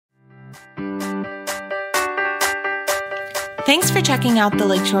Thanks for checking out the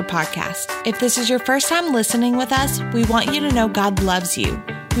Lakeshore Podcast. If this is your first time listening with us, we want you to know God loves you.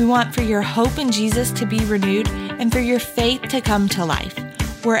 We want for your hope in Jesus to be renewed and for your faith to come to life.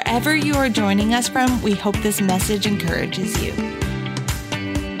 Wherever you are joining us from, we hope this message encourages you. A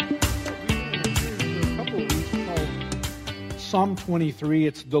couple of weeks called Psalm 23.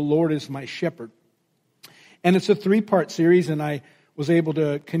 It's The Lord is My Shepherd. And it's a three-part series, and I was able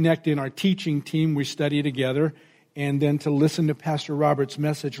to connect in our teaching team. We study together, and then to listen to Pastor Robert's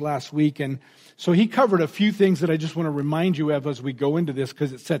message last week. And so he covered a few things that I just want to remind you of as we go into this,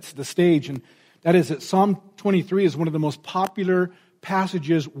 because it sets the stage. And that is that Psalm 23 is one of the most popular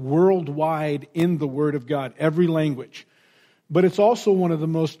passages worldwide in the Word of God, every language. But it's also one of the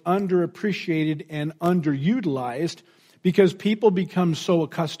most underappreciated and underutilized because people become so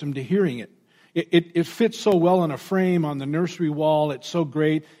accustomed to hearing it. It fits so well on a frame, on the nursery wall. It's so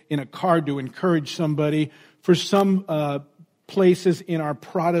great in a card to encourage somebody. For some places in our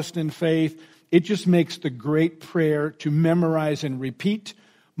Protestant faith, it just makes the great prayer to memorize and repeat,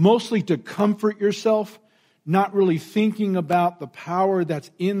 mostly to comfort yourself, not really thinking about the power that's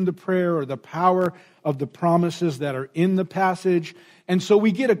in the prayer or the power of the promises that are in the passage. And so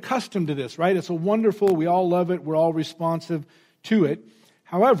we get accustomed to this, right? It's a wonderful, we all love it, we're all responsive to it.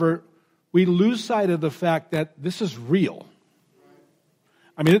 However, we lose sight of the fact that this is real.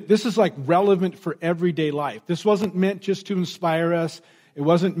 I mean, this is like relevant for everyday life. This wasn't meant just to inspire us. It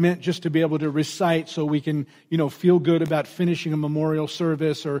wasn't meant just to be able to recite so we can, feel good about finishing a memorial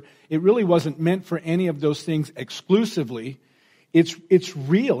service, or it really wasn't meant for any of those things exclusively. It's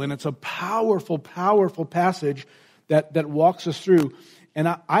real, and it's a powerful, powerful passage that walks us through.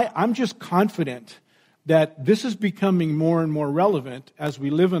 And I'm just confident that this is becoming more and more relevant as we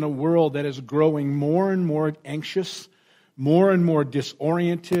live in a world that is growing more and more anxious, more and more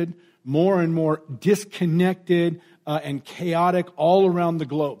disoriented, more and more disconnected and chaotic all around the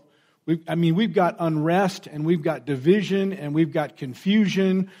globe. We've got unrest, and we've got division, and we've got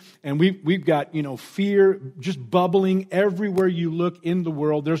confusion, and we've got fear just bubbling everywhere you look in the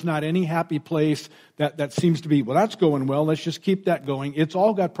world. There's not any happy place that seems to be, well, that's going well, let's just keep that going. It's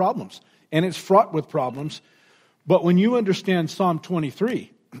all got problems, and it's fraught with problems. But when you understand Psalm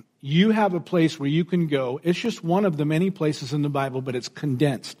 23, you have a place where you can go. It's just one of the many places in the Bible, but it's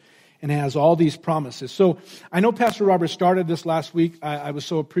condensed and has all these promises. So I know Pastor Robert started this last week. I was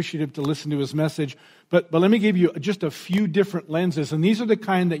so appreciative to listen to his message. But let me give you just a few different lenses. And these are the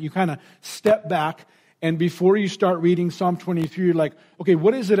kind that you kind of step back, and before you start reading Psalm 23, you're like, okay,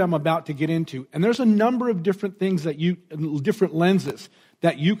 what is it I'm about to get into? And there's a number of different things different lenses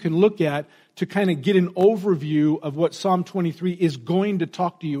that you can look at to kind of get an overview of what Psalm 23 is going to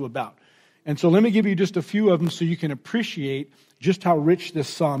talk to you about. And so let me give you just a few of them so you can appreciate just how rich this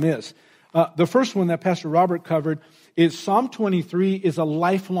psalm is. The first one that Pastor Robert covered is Psalm 23 is a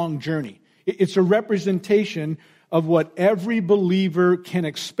lifelong journey. It's a representation of what every believer can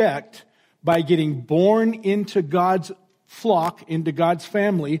expect by getting born into God's flock, into God's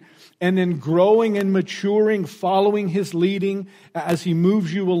family, and then growing and maturing, following His leading as He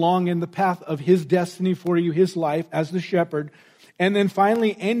moves you along in the path of His destiny for you, His life as the shepherd, and then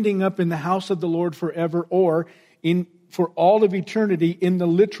finally ending up in the house of the Lord forever, or for all of eternity in the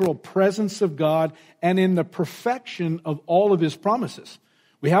literal presence of God and in the perfection of all of His promises.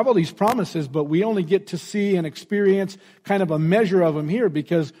 We have all these promises, but we only get to see and experience kind of a measure of them here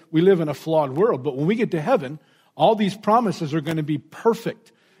because we live in a flawed world. But when we get to heaven, all these promises are going to be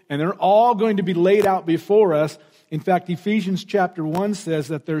perfect, and they're all going to be laid out before us. In fact, Ephesians chapter 1 says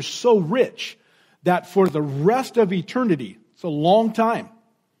that they're so rich that for the rest of eternity, it's a long time,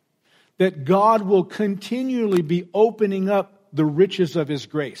 that God will continually be opening up the riches of His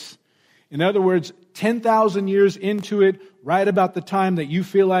grace. In other words, 10,000 years into it, right about the time that you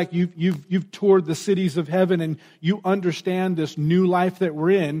feel like you've toured the cities of heaven and you understand this new life that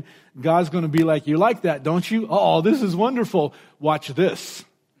we're in, God's going to be like, you like that, don't you? Oh, this is wonderful. Watch this.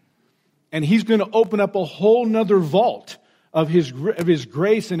 And He's going to open up a whole nother vault of His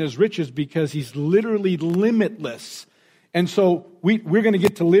grace and His riches because He's literally limitless. And so we're going to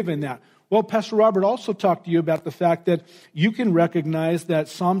get to live in that. Well, Pastor Robert also talked to you about the fact that you can recognize that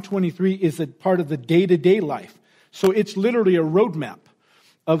Psalm 23 is a part of the day-to-day life. So it's literally a roadmap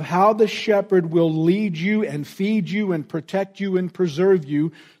of how the shepherd will lead you and feed you and protect you and preserve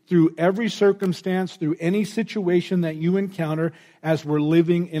you through every circumstance, through any situation that you encounter as we're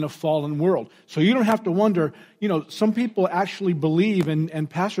living in a fallen world. So you don't have to wonder, some people actually believe and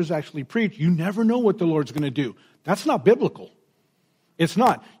pastors actually preach, you never know what the Lord's going to do. That's not biblical. It's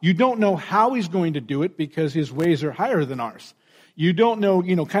not. You don't know how He's going to do it because His ways are higher than ours. You don't know,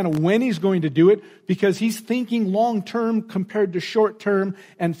 kind of when he's going to do it, because he's thinking long term compared to short term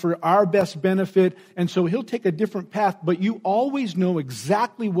and for our best benefit. And so he'll take a different path, but you always know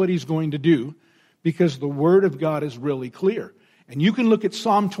exactly what he's going to do because the Word of God is really clear. And you can look at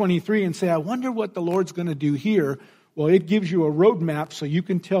Psalm 23 and say, I wonder what the Lord's going to do here. Well, it gives you a roadmap so you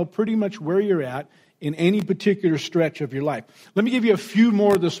can tell pretty much where you're at in any particular stretch of your life. Let me give you a few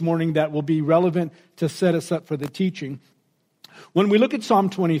more this morning that will be relevant to set us up for the teaching. When we look at Psalm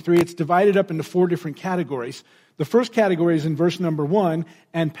 23, it's divided up into 4 different categories. The first category is in verse number 1,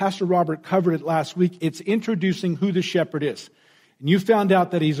 and Pastor Robert covered it last week. It's introducing who the shepherd is. And you found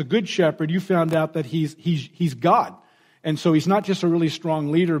out that he's a good shepherd. You found out that he's God. And so he's not just a really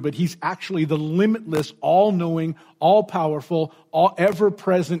strong leader, but he's actually the limitless, all-knowing, all-powerful,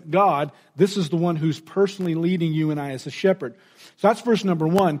 ever-present God. This is the one who's personally leading you and I as a shepherd. So that's verse number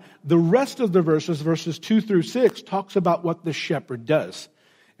 1. The rest of the verses 2 through 6, talks about what the shepherd does.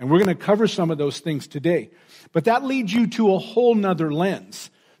 And we're going to cover some of those things today. But that leads you to a whole nother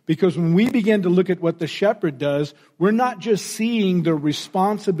lens. Because when we begin to look at what the shepherd does, we're not just seeing the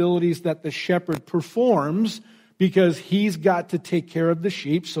responsibilities that the shepherd performs, because he's got to take care of the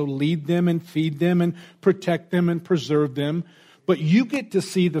sheep, so lead them and feed them and protect them and preserve them. But you get to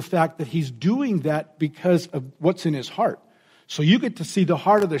see the fact that he's doing that because of what's in his heart. So you get to see the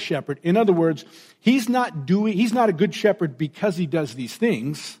heart of the shepherd. In other words, he's not a good shepherd because he does these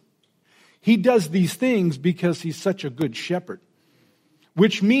things. He does these things because he's such a good shepherd.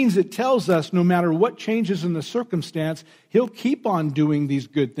 Which means it tells us no matter what changes in the circumstance, he'll keep on doing these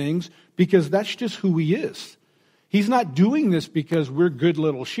good things because that's just who he is. He's not doing this because we're good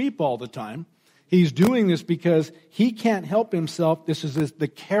little sheep all the time. He's doing this because he can't help himself. This is the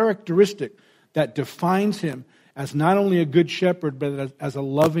characteristic that defines him as not only a good shepherd, but as a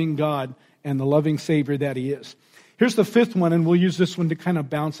loving God and the loving Savior that he is. Here's the 5th one, and we'll use this one to kind of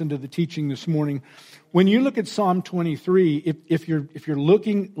bounce into the teaching this morning. When you look at Psalm 23, if you're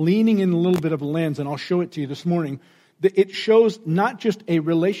leaning in a little bit of a lens, and I'll show it to you this morning, it shows not just a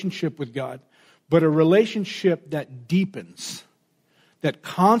relationship with God, but a relationship that deepens, that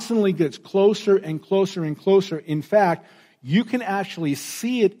constantly gets closer and closer and closer. In fact, you can actually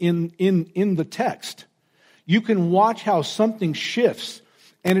see it in the text. You can watch how something shifts,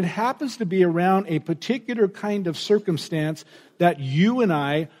 and it happens to be around a particular kind of circumstance that you and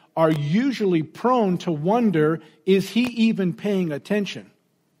I are usually prone to wonder, is he even paying attention?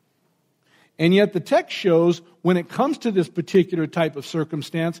 And yet the text shows when it comes to this particular type of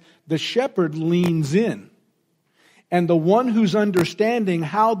circumstance, the shepherd leans in. And the one who's understanding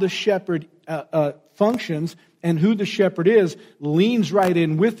how the shepherd functions and who the shepherd is leans right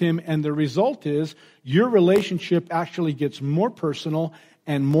in with him. And the result is your relationship actually gets more personal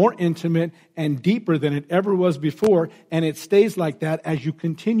and more intimate and deeper than it ever was before. And it stays like that as you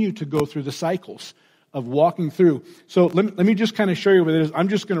continue to go through the cycles of walking through. So let me just kind of show you what it is. I'm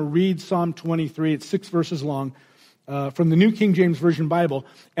just going to read Psalm 23. It's 6 verses long from the New King James Version Bible.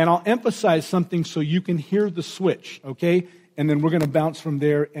 And I'll emphasize something so you can hear the switch, okay? And then we're going to bounce from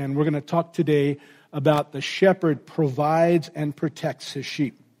there, and we're going to talk today about the shepherd provides and protects his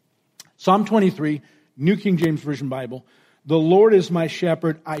sheep. Psalm 23, New King James Version Bible. The Lord is my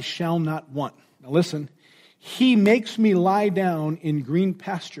shepherd, I shall not want. Now listen. He makes me lie down in green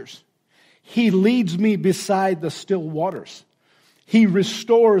pastures. He leads me beside the still waters. He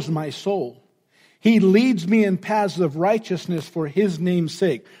restores my soul. He leads me in paths of righteousness for his name's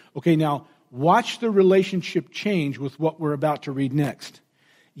sake. Okay, now watch the relationship change with what we're about to read next.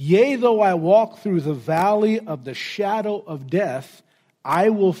 Yea, though I walk through the valley of the shadow of death, I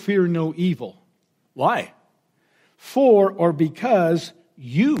will fear no evil. Why? For or because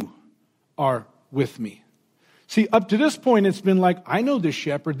you are with me. See, up to this point, it's been like, I know this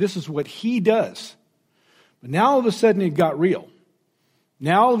shepherd. This is what he does. But now all of a sudden it got real.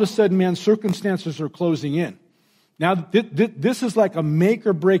 Now all of a sudden, man, circumstances are closing in. Now this is like a make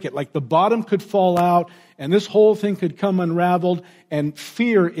or break it. Like the bottom could fall out and this whole thing could come unraveled and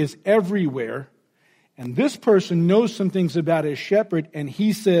fear is everywhere. And this person knows some things about his shepherd and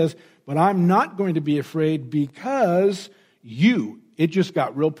he says, but I'm not going to be afraid because it just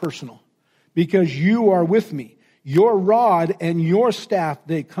got real personal. Because you are with me. Your rod and your staff,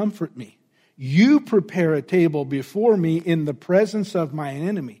 they comfort me. You prepare a table before me in the presence of my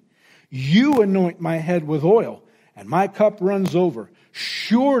enemy. You anoint my head with oil, and my cup runs over.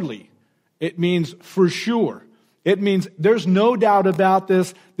 Surely, it means for sure, It means there's no doubt about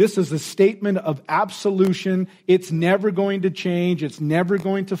this. This is a statement of absolution. It's never going to change. It's never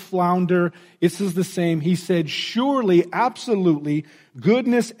going to flounder. This is the same. He said, surely, absolutely,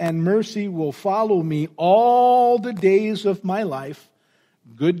 goodness and mercy will follow me all the days of my life.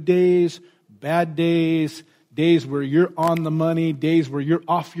 Good days, bad days, days where you're on the money, days where you're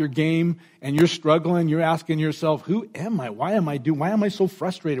off your game and you're struggling. You're asking yourself, who am I? Why am I so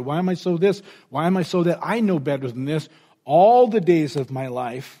frustrated? Why am I so this? Why am I so that? I know better than this. All the days of my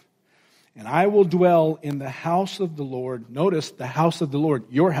life, and I will dwell in the house of the Lord. Notice the house of the Lord,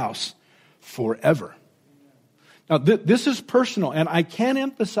 your house, forever. Now, this is personal, and I can't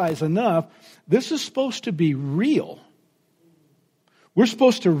emphasize enough, this is supposed to be real. We're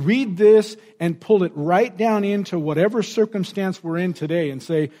supposed to read this and pull it right down into whatever circumstance we're in today and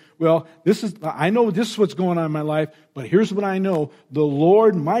say, well, I know this is what's going on in my life, but here's what I know. The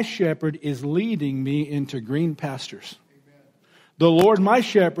Lord, my shepherd, is leading me into green pastures. Amen. The Lord, my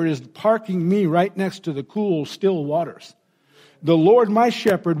shepherd, is parking me right next to the cool, still waters. The Lord, my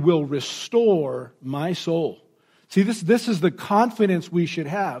shepherd, will restore my soul. See, this is the confidence we should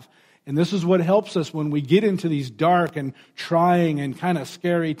have. And this is what helps us when we get into these dark and trying and kind of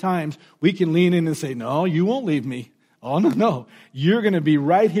scary times. We can lean in and say, no, you won't leave me. Oh, no. You're going to be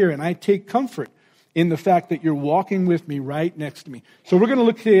right here. And I take comfort in the fact that you're walking with me right next to me. So we're going to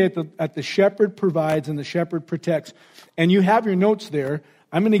look today at the shepherd provides and the shepherd protects. And you have your notes there.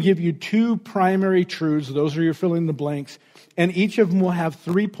 I'm going to give you two primary truths. Those are your fill in the blanks. And each of them will have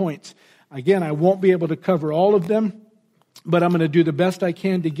 3 points. Again, I won't be able to cover all of them, but I'm going to do the best I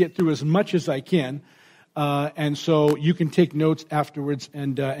can to get through as much as I can. And so you can take notes afterwards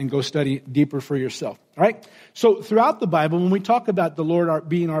and go study deeper for yourself. All right? So throughout the Bible, when we talk about the Lord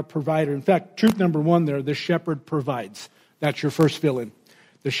being our provider, in fact, truth number 1 there, the shepherd provides. That's your first fill-in.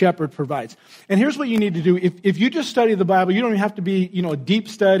 The shepherd provides. And here's what you need to do. If you just study the Bible, you don't even have to be, a deep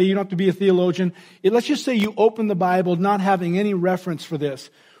study. You don't have to be a theologian. Let's just say you open the Bible not having any reference for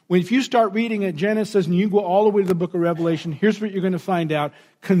this. If you start reading at Genesis and you go all the way to the book of Revelation, here's what you're going to find out.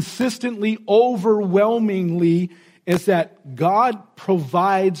 Consistently, overwhelmingly, is that God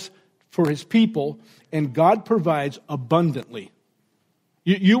provides for his people, and God provides abundantly.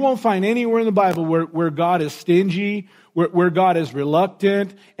 You won't find anywhere in the Bible where God is stingy, where God is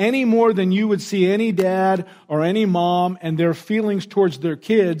reluctant, any more than you would see any dad or any mom and their feelings towards their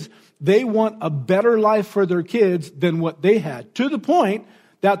kids. They want a better life for their kids than what they had, to the point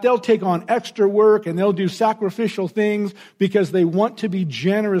that they'll take on extra work and they'll do sacrificial things because they want to be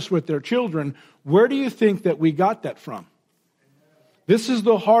generous with their children. Where do you think that we got that from? This is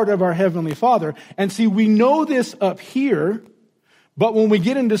the heart of our Heavenly Father. And see, we know this up here, but when we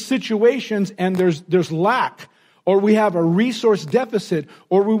get into situations and there's lack, or we have a resource deficit,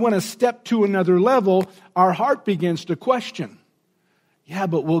 or we want to step to another level, our heart begins to question. Yeah,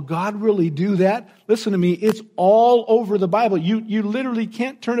 but will God really do that? Listen to me, it's all over the Bible. You literally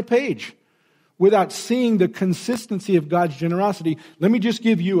can't turn a page without seeing the consistency of God's generosity. Let me just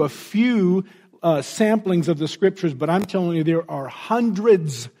give you a few samplings of the scriptures, but I'm telling you there are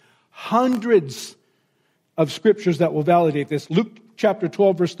hundreds of scriptures that will validate this. Luke chapter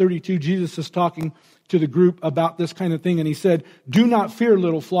 12, verse 32, Jesus is talking to the group about this kind of thing, and he said, "Do not fear,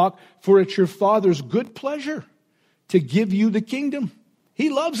 little flock, for it's your Father's good pleasure to give you the kingdom." He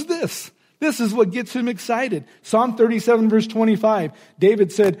loves this. This is what gets him excited. Psalm 37, verse 25,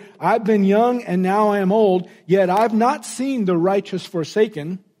 David said, "I've been young and now I am old, yet I've not seen the righteous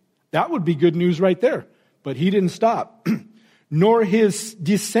forsaken." That would be good news right there. But he didn't stop. "Nor his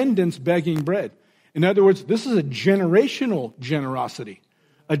descendants begging bread." In other words, this is a generational generosity,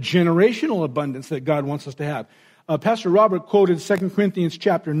 a generational abundance that God wants us to have. Pastor Robert quoted 2 Corinthians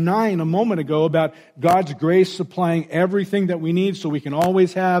chapter 9 a moment ago about God's grace supplying everything that we need so we can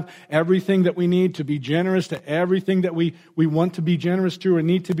always have everything that we need to be generous to everything that we want to be generous to or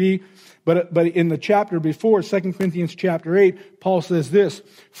need to be. But in the chapter before, 2 Corinthians chapter 8, Paul says this,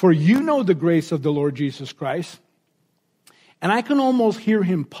 "For you know the grace of the Lord Jesus Christ." And I can almost hear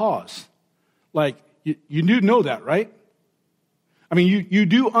him pause. Like, you do know that, right? I mean, you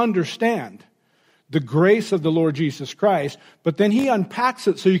do understand the grace of the Lord Jesus Christ, but then he unpacks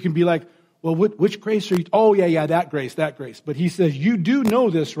it so you can be like, well, which grace are you? Oh, yeah, that grace. But he says, you do know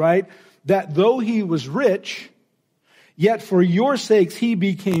this, right? That though he was rich, yet for your sakes he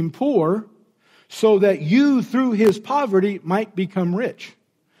became poor, so that you through his poverty might become rich.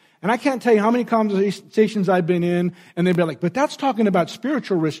 And I can't tell you how many conversations I've been in, and they'd be like, but that's talking about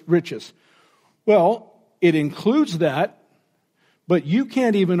spiritual riches. Well, it includes that, but you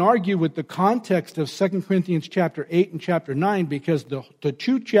can't even argue with the context of 2 Corinthians chapter 8 and chapter 9 because the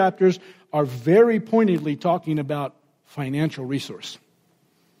two chapters are very pointedly talking about financial resource.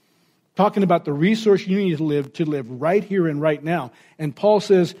 Talking about the resource you need to live right here and right now. And Paul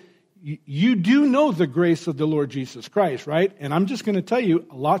says, you do know the grace of the Lord Jesus Christ, right? And I'm just going to tell you,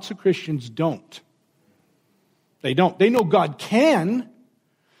 lots of Christians don't. They don't. They know God can,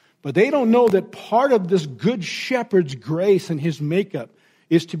 but they don't know that part of this good shepherd's grace and his makeup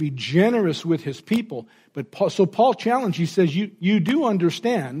is to be generous with his people. So Paul challenged, he says, you do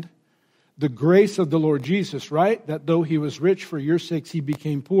understand the grace of the Lord Jesus, right? That though he was rich, for your sakes he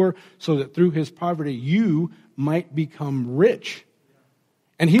became poor, so that through his poverty you might become rich.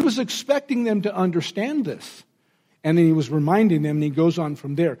 And he was expecting them to understand this. And then he was reminding them, and he goes on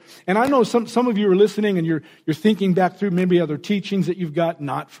from there. And I know some of you are listening, and you're thinking back through maybe other teachings that you've got,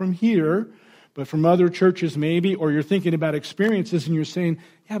 not from here, but from other churches maybe, or you're thinking about experiences, and you're saying,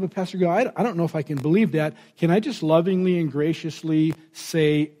 yeah, but Pastor Go, I don't know if I can believe that. Can I just lovingly and graciously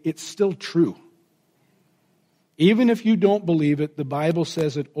say it's still true? Even if you don't believe it, the Bible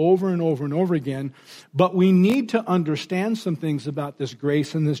says it over and over and over again. But we need to understand some things about this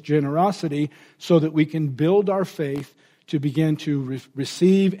grace and this generosity so that we can build our faith to begin to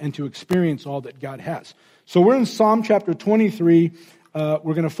receive and to experience all that God has. So we're in Psalm chapter 23. We're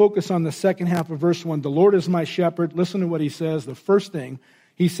going to focus on the second half of verse 1. The Lord is my shepherd. Listen to what he says. The first thing,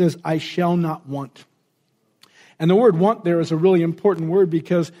 he says, I shall not want. And the word want there is a really important word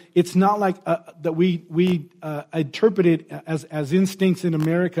because it's not like that we interpret it as instincts in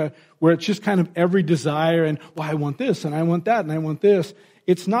America where it's just kind of every desire and, well, I want this and I want that and I want this.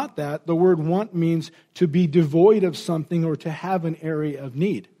 It's not that. The word want means to be devoid of something or to have an area of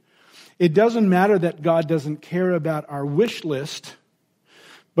need. It doesn't matter that God doesn't care about our wish list,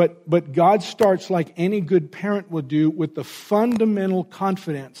 but God starts like any good parent would do with the fundamental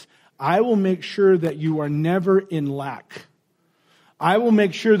confidence. I will make sure that you are never in lack. I will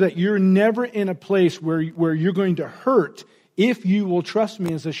make sure that you're never in a place where you're going to hurt if you will trust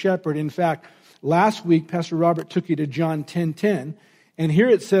me as a shepherd. In fact, last week, Pastor Robert took you to John 10:10, and here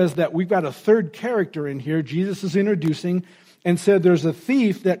it says that we've got a third character in here. Jesus is introducing and said there's a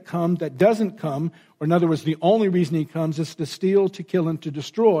thief that doesn't come, or in other words, the only reason he comes is to steal, to kill, and to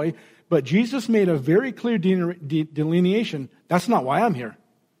destroy. But Jesus made a very clear delineation. That's not why I'm here.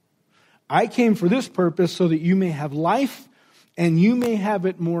 I came for this purpose so that you may have life and you may have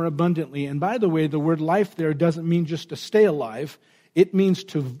it more abundantly. And by the way, the word life there doesn't mean just to stay alive. It means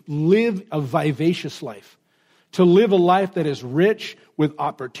to live a vivacious life. To live a life that is rich with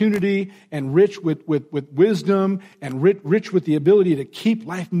opportunity and rich with wisdom and rich with the ability to keep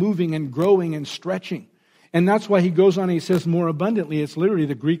life moving and growing and stretching. And that's why he goes on and he says more abundantly. It's literally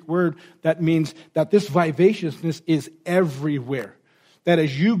the Greek word that means that this vivaciousness is everywhere. That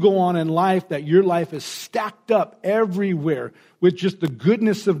as you go on in life, that your life is stacked up everywhere with just the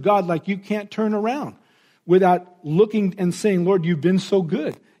goodness of God like you can't turn around without looking and saying, Lord, you've been so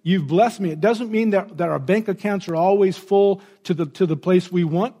good. You've blessed me. It doesn't mean that our bank accounts are always full to the place we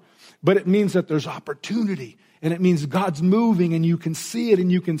want, but it means that there's opportunity. And it means God's moving and you can see it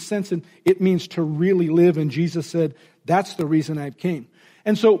and you can sense it. It means to really live. And Jesus said, that's the reason I came.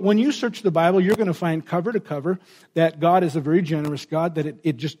 And so when you search the Bible, you're going to find cover to cover that God is a very generous God, that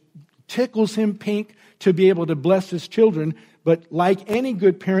it just tickles him pink to be able to bless his children. But like any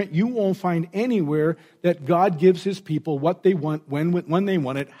good parent, you won't find anywhere that God gives his people what they want, when they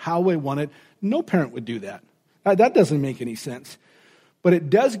want it, how they want it. No parent would do that. That doesn't make any sense. But it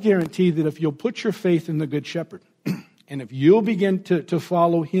does guarantee that if you'll put your faith in the Good Shepherd, and if you'll begin to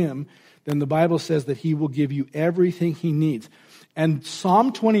follow him, then the Bible says that he will give you everything he needs. And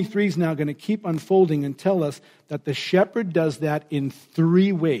Psalm 23 is now going to keep unfolding and tell us that the shepherd does that in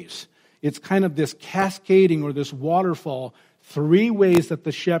three ways. It's kind of this cascading or this waterfall, three ways that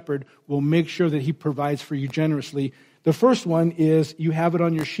the shepherd will make sure that he provides for you generously. The first one is, you have it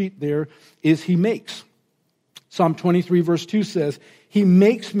on your sheet there, is he makes. Psalm 23 verse 2 says, he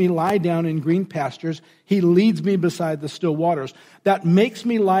makes me lie down in green pastures. He leads me beside the still waters. That makes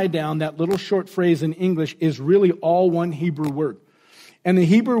me lie down, that little short phrase in English is really all one Hebrew word. And the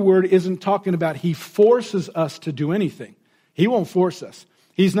Hebrew word isn't talking about he forces us to do anything. He won't force us.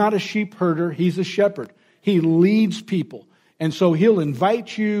 He's not a sheep herder. He's a shepherd. He leads people. And so he'll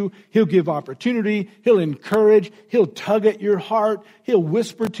invite you, he'll give opportunity, he'll encourage, he'll tug at your heart, he'll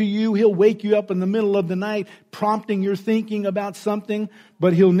whisper to you, he'll wake you up in the middle of the night, prompting your thinking about something,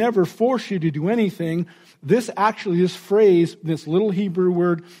 but he'll never force you to do anything. This phrase, this little Hebrew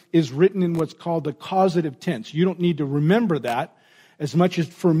word, is written in what's called the causative tense. You don't need to remember that as much as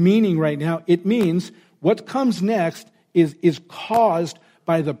for meaning right now. It means what comes next is caused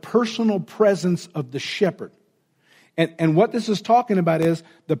by the personal presence of the shepherd. And what this is talking about is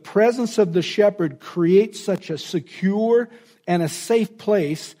the presence of the shepherd creates such a secure and a safe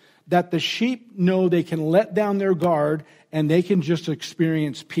place that the sheep know they can let down their guard and they can just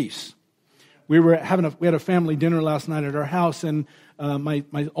experience peace. We had a family dinner last night at our house, and my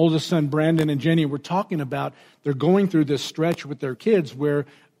oldest son Brandon and Jenny were talking about they're going through this stretch with their kids where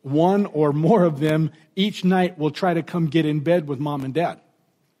one or more of them each night will try to come get in bed with mom and dad.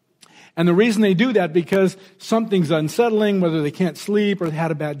 And the reason they do that because something's unsettling, whether they can't sleep or they had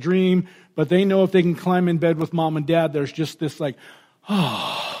a bad dream, but they know if they can climb in bed with mom and dad, there's just this like,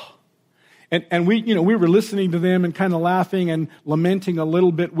 And we were listening to them and kind of laughing and lamenting a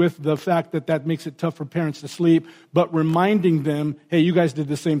little bit with the fact that makes it tough for parents to sleep, but reminding them, hey, you guys did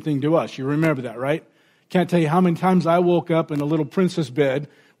the same thing to us. You remember that, right? Can't tell you how many times I woke up in a little princess bed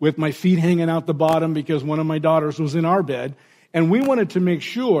with my feet hanging out the bottom because one of my daughters was in our bed. And we wanted to make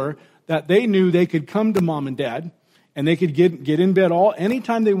sure that they knew they could come to mom and dad and they could get in bed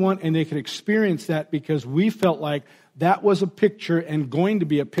anytime they want, and they could experience that because we felt like that was a picture and going to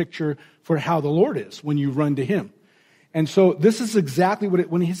be a picture for how the Lord is when you run to Him. And so this is exactly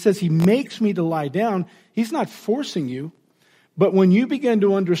when He says He makes me to lie down, He's not forcing you. But when you begin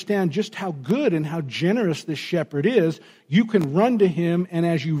to understand just how good and how generous this shepherd is, you can run to Him. And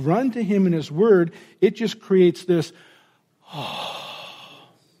as you run to Him in His Word, it just creates this,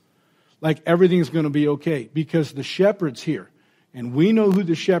 like everything's going to be okay because the shepherd's here. And we know who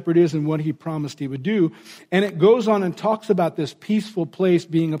the shepherd is and what He promised He would do. And it goes on and talks about this peaceful place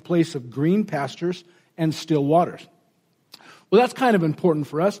being a place of green pastures and still waters. Well, that's kind of important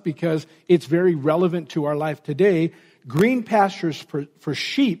for us because it's very relevant to our life today. Green pastures for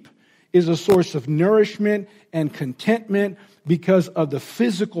sheep is a source of nourishment and contentment because of the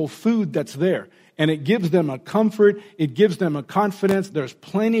physical food that's there. And it gives them a comfort. It gives them a confidence. There's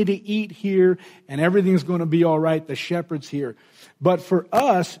plenty to eat here, and everything's going to be all right. The shepherd's here. But for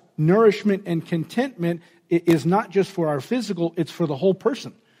us, nourishment and contentment is not just for our physical, it's for the whole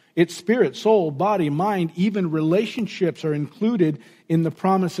person. It's spirit, soul, body, mind, even relationships are included in the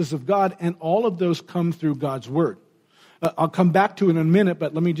promises of God, and all of those come through God's Word. I'll come back to it in a minute,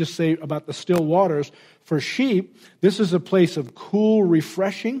 but let me just say about the still waters. For sheep, this is a place of cool,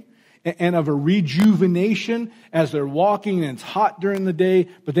 refreshing, and of a rejuvenation as they're walking, and it's hot during the day,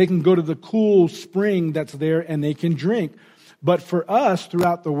 but they can go to the cool spring that's there and they can drink. But for us,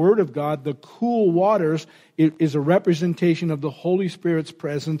 throughout the Word of God, the cool waters is a representation of the Holy Spirit's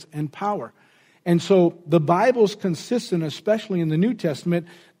presence and power. And so the Bible's consistent, especially in the New Testament,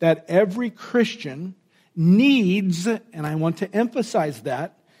 that every Christian needs, and I want to emphasize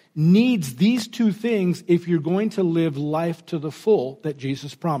that, needs these two things if you're going to live life to the full that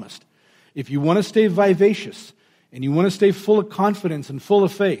Jesus promised. If you want to stay vivacious and you want to stay full of confidence and full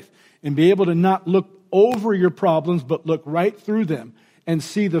of faith and be able to not look over your problems but look right through them and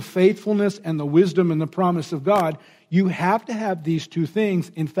see the faithfulness and the wisdom and the promise of God, you have to have these two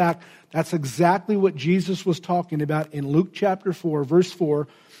things. In fact, that's exactly what Jesus was talking about in Luke chapter 4, verse 4,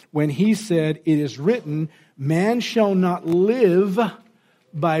 when He said, "It is written, man shall not live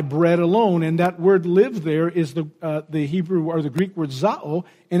by bread alone." And that word "live" there is the Hebrew or the Greek word "zao,"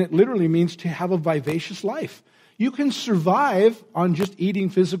 and it literally means to have a vivacious life. You can survive on just eating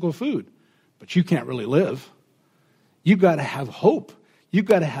physical food, but you can't really live. You've got to have hope. You've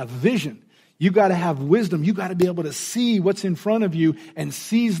got to have vision. You've got to have wisdom. You've got to be able to see what's in front of you and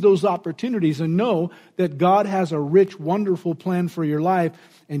seize those opportunities and know that God has a rich, wonderful plan for your life.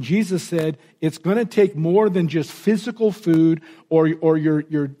 And Jesus said it's going to take more than just physical food or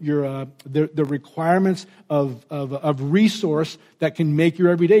the requirements of resource that can make your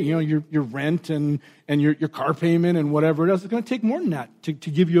everyday, your rent and your car payment and whatever it is. It's going to take more than that to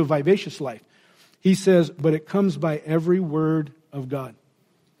give you a vivacious life. He says, but it comes by every word of God.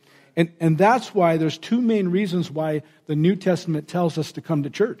 And that's why there's two main reasons why the New Testament tells us to come to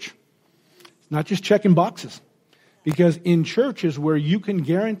church. It's not just checking boxes. Because in church is where you can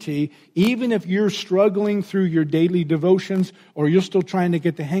guarantee, even if you're struggling through your daily devotions or you're still trying to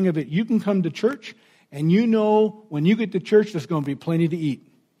get the hang of it, you can come to church and you know when you get to church there's going to be plenty to eat.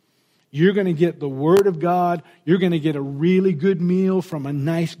 You're going to get the Word of God. You're going to get a really good meal from a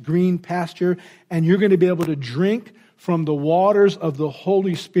nice green pasture. And you're going to be able to drink from the waters of the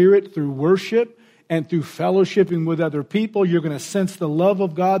Holy Spirit through worship and through fellowshipping with other people. You're going to sense the love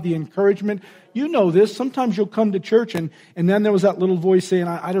of God, the encouragement. You know this. Sometimes you'll come to church and then there was that little voice saying,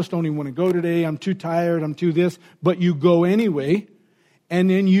 I just don't even want to go today. I'm too tired. I'm too this. But you go anyway. And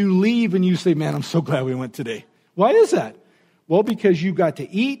then you leave and you say, man, I'm so glad we went today. Why is that? Well, because you got to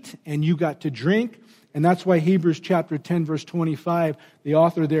eat and you got to drink. And that's why Hebrews chapter 10, verse 25, the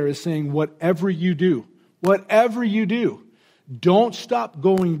author there is saying, whatever you do, whatever you do, don't stop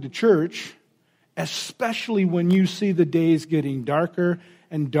going to church, especially when you see the days getting darker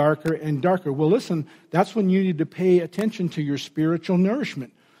and darker and darker. Well, listen, that's when you need to pay attention to your spiritual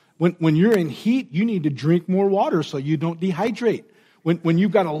nourishment. When you're in heat, you need to drink more water so you don't dehydrate. When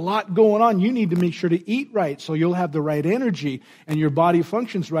you've got a lot going on, you need to make sure to eat right so you'll have the right energy and your body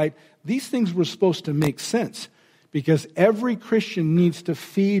functions right. These things were supposed to make sense because every Christian needs to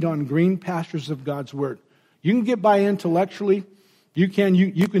feed on green pastures of God's Word. You can get by intellectually. You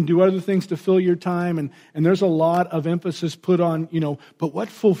can do other things to fill your time, and there's a lot of emphasis put on, but what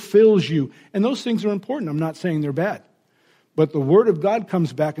fulfills you? And those things are important. I'm not saying they're bad. But the Word of God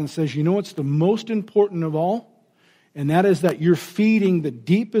comes back and says, what's the most important of all? And that is that you're feeding the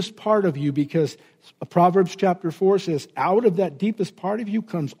deepest part of you, because Proverbs chapter 4 says, out of that deepest part of you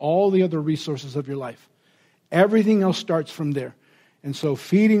comes all the other resources of your life. Everything else starts from there. And so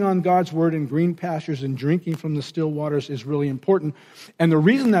feeding on God's Word in green pastures and drinking from the still waters is really important. And the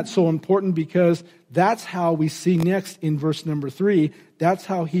reason that's so important, because that's how we see next in verse number 3, that's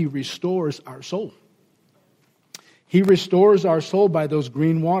how He restores our soul. He restores our soul by those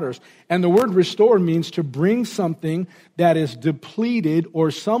green waters. And the word restore means to bring something that is depleted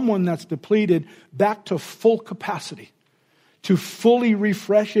or someone that's depleted back to full capacity. To fully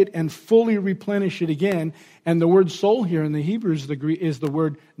refresh it and fully replenish it again. And the word soul here in the Hebrew is the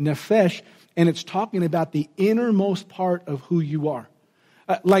word nephesh. And it's talking about the innermost part of who you are.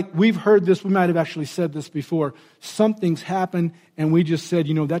 Like we've heard this, we might have actually said this before. Something's happened and we just said,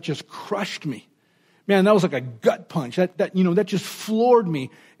 that just crushed me. Man, that was like a gut punch. That just floored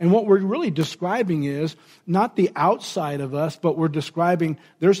me. And what we're really describing is not the outside of us, but we're describing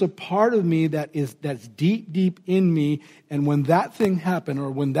there's a part of me that's deep, deep in me. And when that thing happened,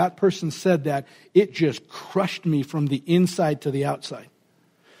 or when that person said that, it just crushed me from the inside to the outside.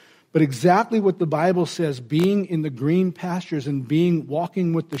 But exactly what the Bible says, being in the green pastures and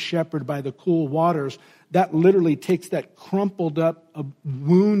walking with the shepherd by the cool waters, that literally takes that crumpled up,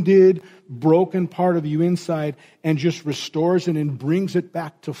 wounded, broken part of you inside and just restores it and brings it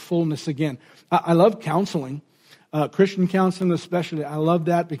back to fullness again. I love counseling, Christian counseling especially. I love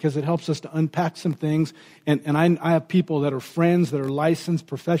that because it helps us to unpack some things. And I have people that are friends, that are licensed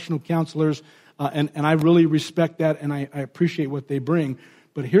professional counselors, and I really respect that and I appreciate what they bring.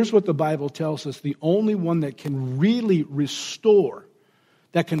 But here's what the Bible tells us. The only one that can really restore,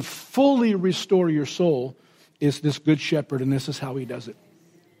 that can fully restore your soul, is this good shepherd, and this is how he does it.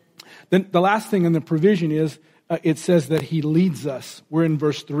 Then the last thing in the provision is, it says that he leads us. We're in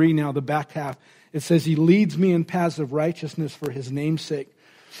verse 3 now, the back half. It says, he leads me in paths of righteousness for his name's sake.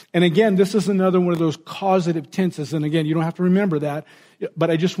 And again, this is another one of those causative tenses. And again, you don't have to remember that,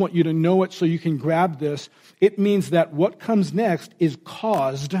 but I just want you to know it so you can grab this. It means that what comes next is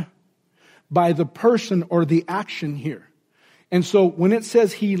caused by the person or the action here. And so when it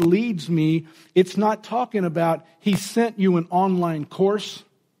says he leads me, it's not talking about he sent you an online course.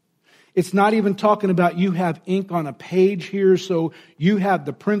 It's not even talking about you have ink on a page here, so you have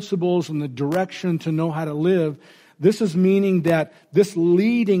the principles and the direction to know how to live. This is meaning that this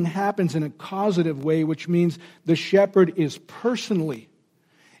leading happens in a causative way, which means the shepherd is personally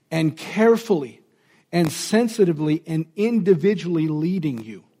and carefully and sensitively and individually leading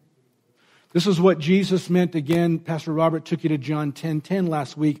you. This is what Jesus meant. Again, Pastor Robert took you to John 10:10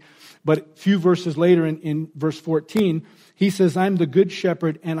 last week, but a few verses later in verse 14, he says, I'm the good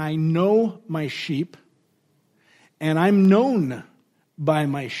shepherd and I know my sheep and I'm known by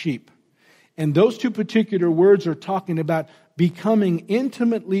my sheep. And those two particular words are talking about becoming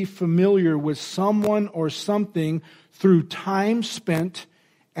intimately familiar with someone or something through time spent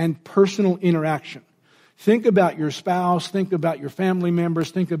and personal interaction. Think about your spouse, think about your family members,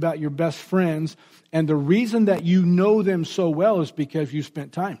 think about your best friends. And the reason that you know them so well is because you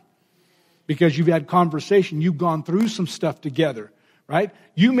spent time. Because you've had conversation, you've gone through some stuff together, right?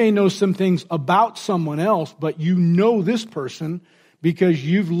 You may know some things about someone else, but you know this person because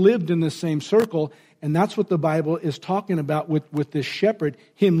you've lived in the same circle. And that's what the Bible is talking about with this shepherd,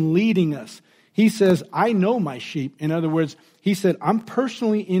 him leading us. He says, I know my sheep. In other words, he said, I'm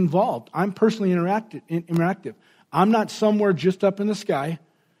personally involved. I'm personally interactive. I'm not somewhere just up in the sky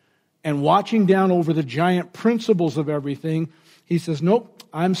and watching down over the giant principles of everything. He says, nope,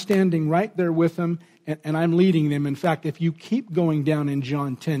 I'm standing right there with them and I'm leading them. In fact, if you keep going down in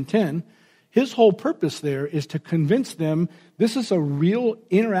John 10:10, his whole purpose there is to convince them this is a real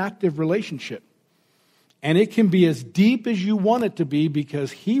interactive relationship. And it can be as deep as you want it to be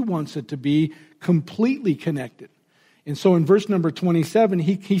because he wants it to be completely connected. And so in verse number 27,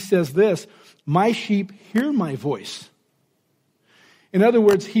 he says this, my sheep hear my voice. In other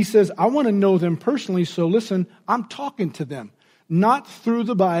words, he says, I want to know them personally, so listen, I'm talking to them. Not through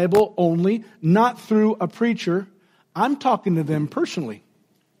the Bible only, not through a preacher. I'm talking to them personally.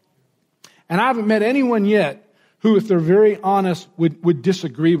 And I haven't met anyone yet who, if they're very honest, would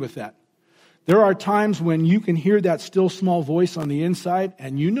disagree with that. There are times when you can hear that still small voice on the inside,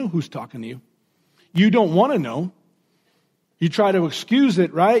 and you know who's talking to you. You don't want to know. You try to excuse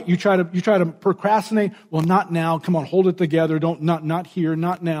it, right? You try to procrastinate. Well, not now. Come on, hold it together. Not here,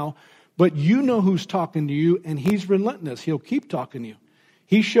 not now. But you know who's talking to you, and he's relentless. He'll keep talking to you.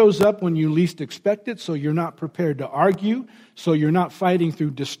 He shows up when you least expect it, so you're not prepared to argue, so you're not fighting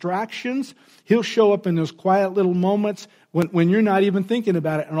through distractions. He'll show up in those quiet little moments when you're not even thinking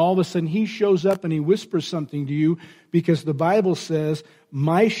about it, and all of a sudden he shows up and he whispers something to you, because the Bible says,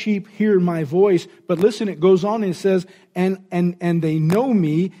 my sheep hear my voice. But listen, it goes on and it says, and they know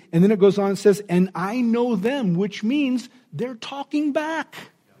me, and then it goes on and says, and I know them, which means they're talking back.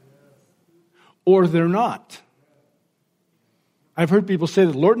 Or they're not. I've heard people say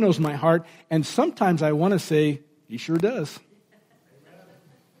the Lord knows my heart, and sometimes I want to say, he sure does.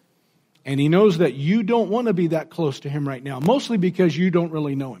 And he knows that you don't want to be that close to him right now, mostly because you don't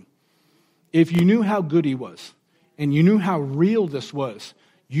really know him. If you knew how good he was, and you knew how real this was,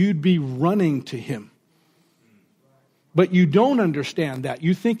 you'd be running to him. But you don't understand that.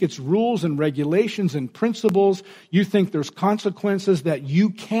 You think it's rules and regulations and principles. You think there's consequences that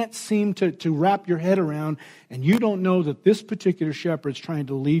you can't seem to wrap your head around. And you don't know that this particular shepherd's trying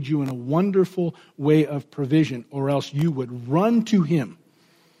to lead you in a wonderful way of provision, or else you would run to him.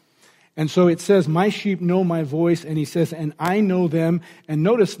 And so it says, my sheep know my voice, and he says, and I know them. And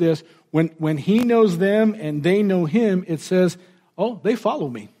notice this, when he knows them and they know him, it says, oh, they follow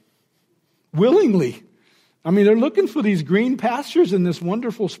me willingly. I mean, they're looking for these green pastures in this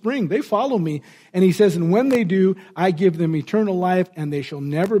wonderful spring. They follow me. And he says, and when they do, I give them eternal life, and they shall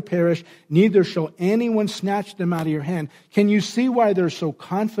never perish, neither shall anyone snatch them out of your hand. Can you see why they're so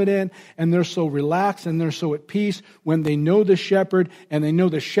confident, and they're so relaxed, and they're so at peace when they know the shepherd, and they know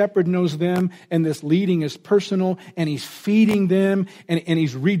the shepherd knows them, and this leading is personal, and he's feeding them, and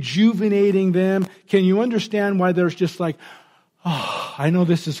he's rejuvenating them? Can you understand why there's just like, oh, I know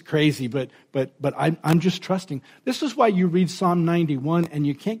this is crazy, but I'm just trusting. This is why you read Psalm 91 and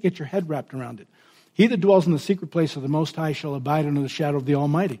you can't get your head wrapped around it. He that dwells in the secret place of the Most High shall abide under the shadow of the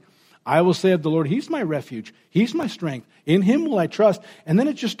Almighty. I will say of the Lord, he's my refuge. He's my strength. In him will I trust. And then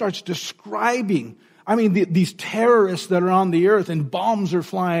it just starts describing, I mean, these terrorists that are on the earth, and bombs are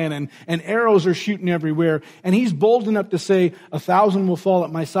flying and arrows are shooting everywhere. And he's bold enough to say, 1,000 will fall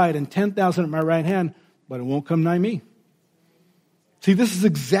at my side and 10,000 at my right hand, but it won't come nigh me. See, this is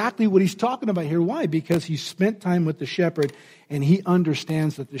exactly what he's talking about here. Why? Because he spent time with the shepherd, and he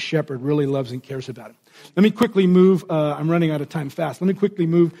understands that the shepherd really loves and cares about him. Let me quickly move. I'm running out of time fast. Let me quickly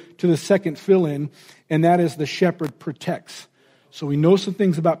move to the second fill-in, and that is the shepherd protects. So we know some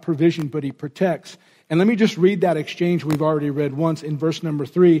things about provision, but he protects. And let me just read that exchange we've already read once in verse number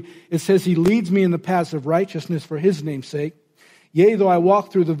 3. It says, he leads me in the paths of righteousness for his name's sake. Yea, though I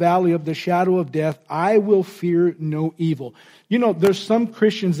walk through the valley of the shadow of death, I will fear no evil. You know, there's some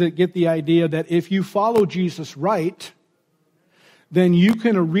Christians that get the idea that if you follow Jesus right, then you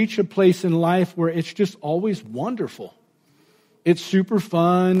can reach a place in life where it's just always wonderful. It's super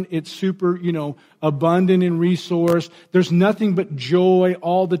fun. It's super, abundant in resource. There's nothing but joy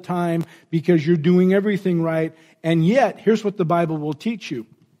all the time because you're doing everything right. And yet, here's what the Bible will teach you.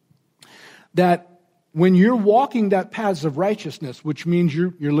 That when you're walking that paths of righteousness, which means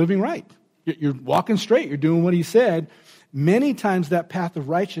you're living right, you're walking straight, you're doing what he said, many times that path of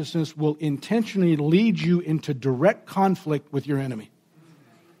righteousness will intentionally lead you into direct conflict with your enemy.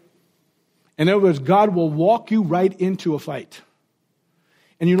 In other words, God will walk you right into a fight.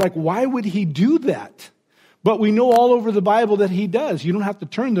 And you're like, why would he do that? But we know all over the Bible that he does. You don't have to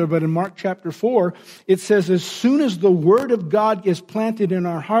turn there, but in Mark chapter 4, it says, as soon as the word of God is planted in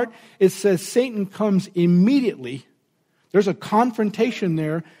our heart, it says Satan comes immediately. There's a confrontation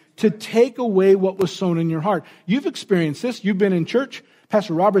there to take away what was sown in your heart. You've experienced this. You've been in church.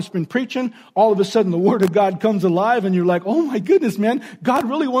 Pastor Robert's been preaching. All of a sudden, the word of God comes alive, and you're like, oh my goodness, man, God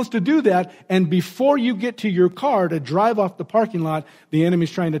really wants to do that. And before you get to your car to drive off the parking lot, the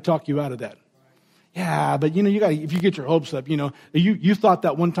enemy's trying to talk you out of that. Yeah, but you got if you get your hopes up, you thought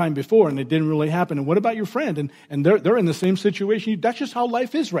that one time before and it didn't really happen. And what about your friend? And they're in the same situation. That's just how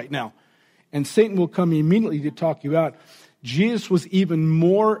life is right now. And Satan will come immediately to talk you out. Jesus was even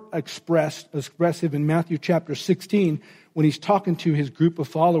more expressive in Matthew chapter 16 when he's talking to his group of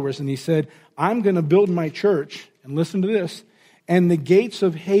followers, and he said, I'm going to build my church, and listen to this, and the gates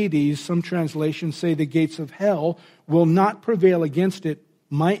of Hades, some translations say the gates of hell, will not prevail against it.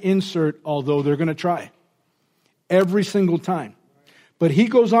 My insert, although they're going to try. Every single time. But he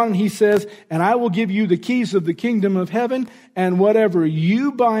goes on and he says, and I will give you the keys of the kingdom of heaven, and whatever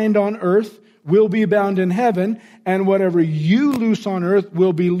you bind on earth will be bound in heaven, and whatever you loose on earth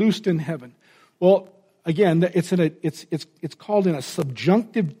will be loosed in heaven. Well, again, it's called in a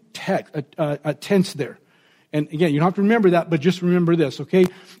subjunctive tense there. And again, you don't have to remember that, but just remember this, okay?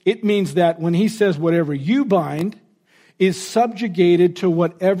 It means that when he says whatever you bind is subjugated to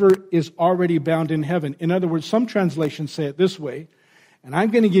whatever is already bound in heaven. In other words, some translations say it this way, and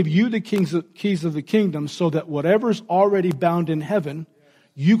I'm going to give you the keys of the kingdom so that whatever's already bound in heaven,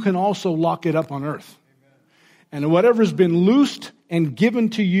 you can also lock it up on earth. And whatever's been loosed and given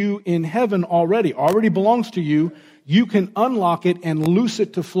to you in heaven already belongs to you, you can unlock it and loose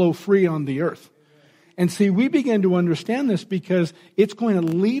it to flow free on the earth. And see, we begin to understand this because it's going to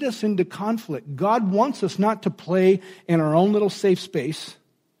lead us into conflict. God wants us not to play in our own little safe space,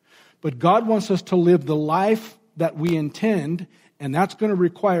 but God wants us to live the life that we intend, and that's going to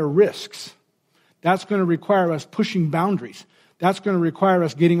require risks. That's going to require us pushing boundaries. That's going to require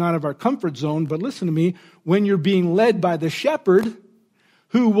us getting out of our comfort zone. But listen to me, when you're being led by the shepherd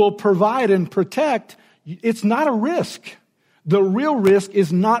who will provide and protect, it's not a risk. The real risk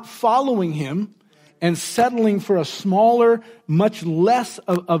is not following him and settling for a smaller, much less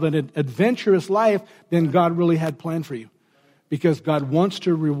of an adventurous life than God really had planned for you. Because God wants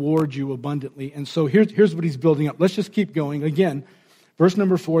to reward you abundantly. And so here's what he's building up. Let's just keep going. Again, verse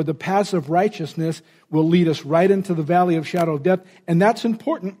number 4, the paths of righteousness will lead us right into the valley of shadow of death. And that's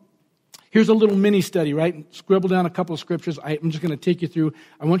important. Here's a little mini study, right? Scribble down a couple of scriptures. I'm just going to take you through.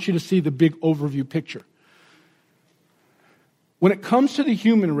 I want you to see the big overview picture. When it comes to the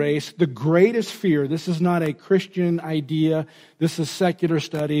human race, the greatest fear, this is not a Christian idea, this is secular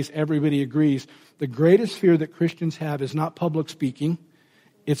studies, everybody agrees. The greatest fear that Christians have is not public speaking,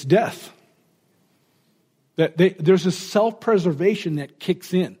 it's death. There's a self-preservation that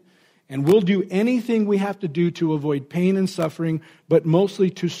kicks in. And we'll do anything we have to do to avoid pain and suffering, but mostly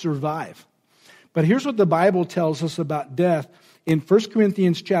to survive. But here's what the Bible tells us about death. In 1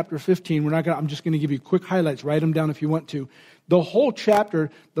 Corinthians chapter 15, I'm just going to give you quick highlights. Write them down if you want to. The whole chapter,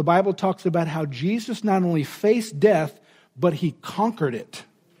 the Bible talks about how Jesus not only faced death, but he conquered it.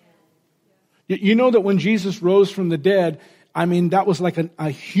 You know that when Jesus rose from the dead, that was like a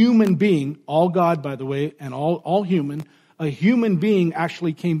human being, all God, by the way, and all human. A human being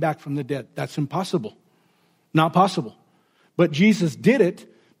actually came back from the dead. That's impossible. Not possible. But Jesus did it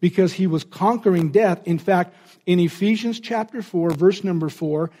because he was conquering death. In fact, in Ephesians chapter 4, verse number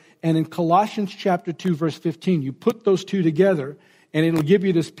 4, and in Colossians chapter 2, verse 15, you put those two together, and it'll give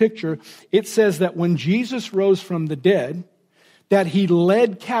you this picture. It says that when Jesus rose from the dead, that he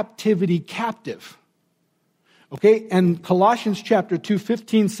led captivity captive. Okay, and Colossians chapter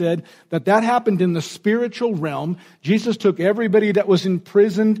 2:15 said that happened in the spiritual realm. Jesus took everybody that was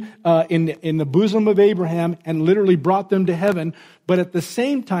imprisoned in the bosom of Abraham and literally brought them to heaven. But at the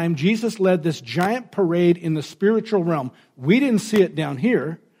same time, Jesus led this giant parade in the spiritual realm. We didn't see it down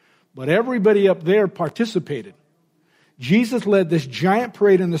here, but everybody up there participated. Jesus led this giant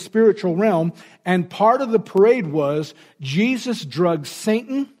parade in the spiritual realm, and part of the parade was Jesus drugged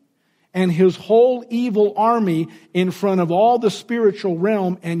Satan and his whole evil army in front of all the spiritual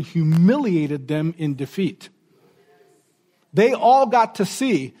realm and humiliated them in defeat. They all got to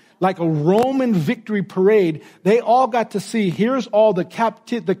see, like a Roman victory parade, they all got to see, here's all the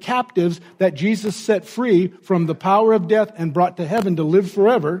captives that Jesus set free from the power of death and brought to heaven to live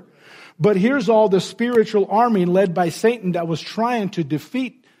forever. But here's all the spiritual army led by Satan that was trying to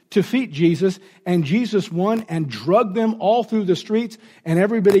defeat Jesus, and Jesus won and drugged them all through the streets, and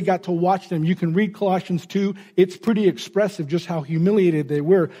everybody got to watch them. You can read Colossians 2. It's pretty expressive just how humiliated they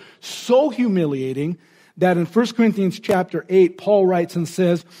were. So humiliating that in 1 Corinthians chapter 8, Paul writes and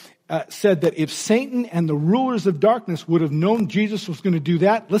said that if Satan and the rulers of darkness would have known Jesus was going to do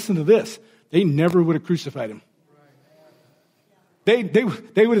that, listen to this, they never would have crucified him. They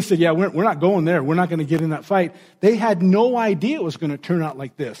would have said, yeah, we're not going there. We're not going to get in that fight. They had no idea it was going to turn out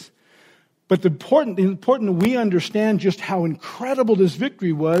like this. But the important that we understand just how incredible this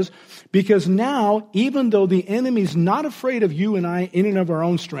victory was, because now, even though the enemy's not afraid of you and I in and of our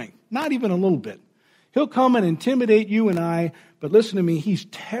own strength, not even a little bit, he'll come and intimidate you and I, but listen to me, he's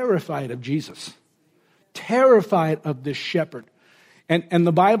terrified of Jesus, terrified of this shepherd. And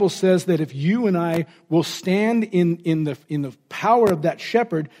the Bible says that if you and I will stand in the power of that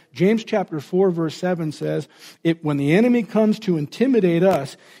shepherd, James chapter 4 verse 7 says, when the enemy comes to intimidate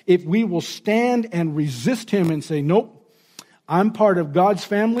us, if we will stand and resist him and say, nope, I'm part of God's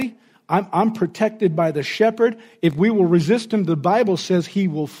family. I'm protected by the shepherd. If we will resist him, the Bible says he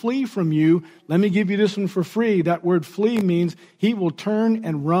will flee from you. Let me give you this one for free. That word flee means he will turn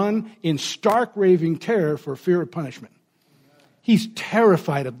and run in stark raving terror for fear of punishment. He's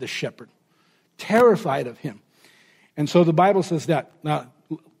terrified of the shepherd, terrified of him. And so the Bible says that. Now,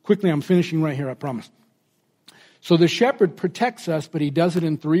 quickly, I'm finishing right here, I promise. So the shepherd protects us, but he does it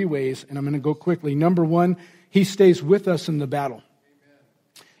in three ways, and I'm going to go quickly. Number one, he stays with us in the battle.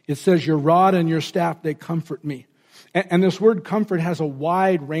 It says, your rod and your staff, they comfort me. And this word comfort has a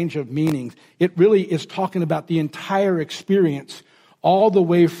wide range of meanings. It really is talking about the entire experience, all the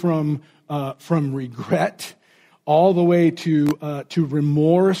way from regret, all the way to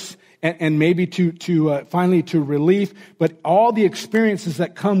remorse, and maybe to finally to relief. But all the experiences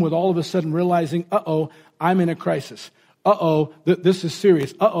that come with all of a sudden realizing, I'm in a crisis. This is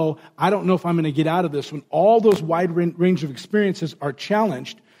serious. I don't know if I'm going to get out of this. When all those wide range of experiences are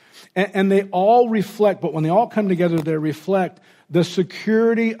challenged, and they all reflect, but when they all come together, they reflect the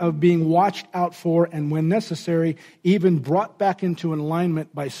security of being watched out for, and when necessary, even brought back into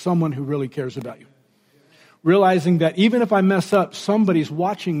alignment by someone who really cares about you. Realizing that even if I mess up, somebody's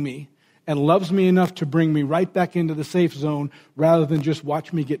watching me and loves me enough to bring me right back into the safe zone rather than just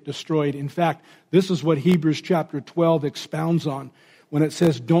watch me get destroyed. In fact, this is what Hebrews chapter 12 expounds on when it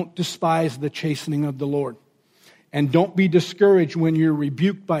says, don't despise the chastening of the Lord. And don't be discouraged when you're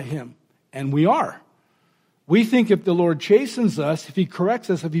rebuked by him. And we are. We think if the Lord chastens us, if he corrects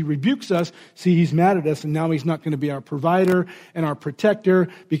us, if he rebukes us, see, he's mad at us, and now he's not going to be our provider and our protector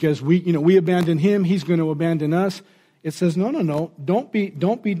because we abandon him, he's going to abandon us. It says, no. Don't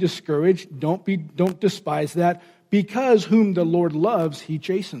be discouraged. Don't despise that, because whom the Lord loves, he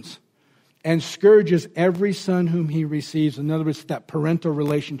chastens and scourges every son whom he receives. In other words, that parental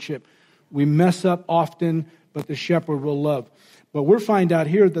relationship. We mess up often, but the shepherd will love. But we'll find out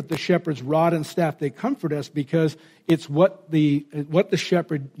here that the shepherd's rod and staff, they comfort us because it's what the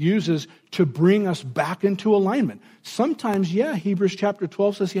shepherd uses to bring us back into alignment. Sometimes, Hebrews chapter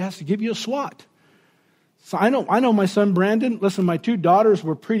 12 says he has to give you a swat. So I know my son Brandon, listen, my two daughters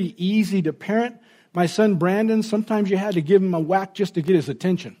were pretty easy to parent. My son Brandon, sometimes you had to give him a whack just to get his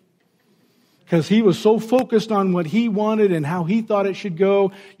attention. Because he was so focused on what he wanted and how he thought it should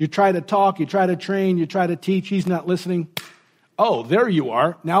go. You try to talk, you try to train, you try to teach, he's not listening. Oh, there you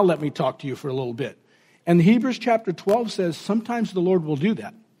are. Now let me talk to you for a little bit. And Hebrews chapter 12 says sometimes the Lord will do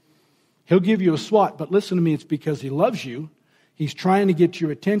that. He'll give you a swat, but listen to me, it's because he loves you. He's trying to get your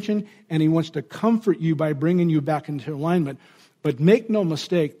attention, and he wants to comfort you by bringing you back into alignment. But make no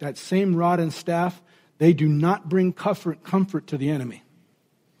mistake, that same rod and staff, they do not bring comfort to the enemy.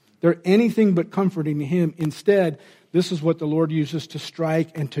 They're anything but comforting to him. Instead, this is what the Lord uses to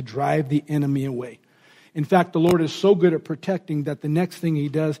strike and to drive the enemy away. In fact, the Lord is so good at protecting that the next thing he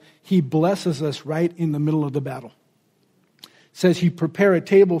does, he blesses us right in the middle of the battle. It says, he prepare a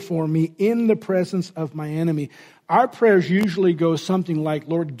table for me in the presence of my enemy. Our prayers usually go something like,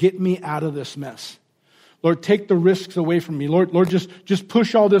 Lord, get me out of this mess. Lord, take the risks away from me. Lord, just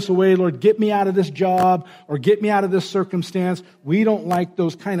push all this away. Lord, get me out of this job or get me out of this circumstance. We don't like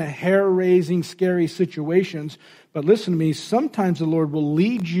those kind of hair-raising, scary situations. But listen to me, sometimes the Lord will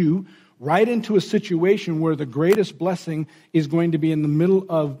lead you right into a situation where the greatest blessing is going to be in the middle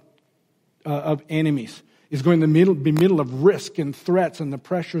of enemies. Is going to be middle of risk and threats and the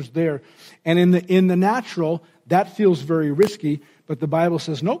pressures there. And in the natural, that feels very risky. But the Bible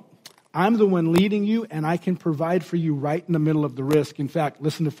says, nope. I'm the one leading you, and I can provide for you right in the middle of the risk. In fact,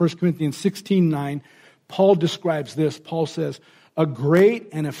 listen to 1 Corinthians 16:9. Paul describes this. Paul says, a great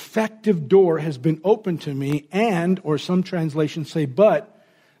and effective door has been opened to me, and, or some translations say, but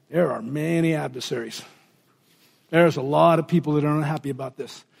there are many adversaries. There's a lot of people that are unhappy about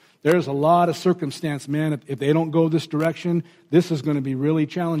this. There's a lot of circumstance, man. If they don't go this direction, this is going to be really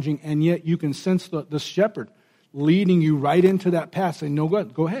challenging. And yet you can sense the shepherd leading you right into that path, saying, no,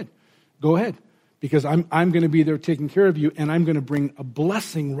 go ahead. Go ahead, because I'm going to be there taking care of you, and I'm going to bring a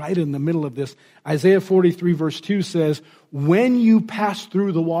blessing right in the middle of this. Isaiah 43 verse 2 says, when you pass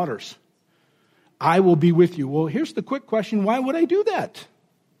through the waters, I will be with you. Well, here's the quick question. Why would I do that?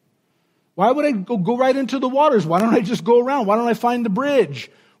 Why would I go right into the waters? Why don't I just go around? Why don't I find the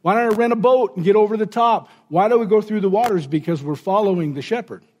bridge? Why don't I rent a boat and get over the top? Why do we go through the waters? Because we're following the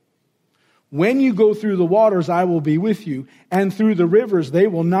shepherd. When you go through the waters, I will be with you, and through the rivers, they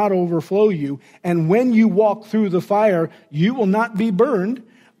will not overflow you. And when you walk through the fire, you will not be burned,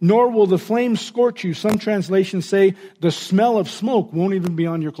 nor will the flames scorch you. Some translations say the smell of smoke won't even be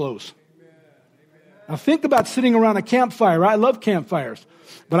on your clothes. Now think about sitting around a campfire. I love campfires.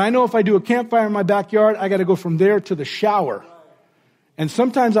 But I know if I do a campfire in my backyard, I got to go from there to the shower. And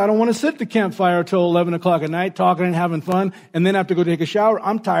sometimes I don't want to sit at the campfire till 11 o'clock at night talking and having fun and then have to go take a shower.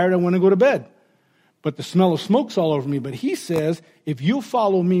 I'm tired. I want to go to bed. But the smell of smoke's all over me. But he says, if you'll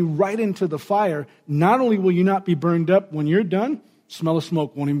follow me right into the fire, not only will you not be burned up when you're done, smell of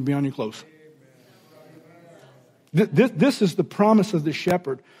smoke won't even be on your clothes. This is the promise of the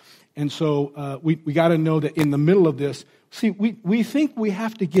shepherd. And so we got to know that in the middle of this, see, we think we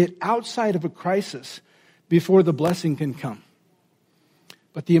have to get outside of a crisis before the blessing can come.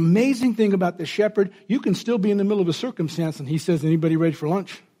 But the amazing thing about the shepherd, you can still be in the middle of a circumstance and he says, anybody ready for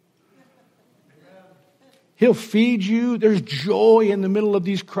lunch? He'll feed you. There's joy in the middle of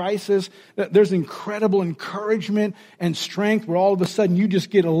these crises. There's incredible encouragement and strength where all of a sudden you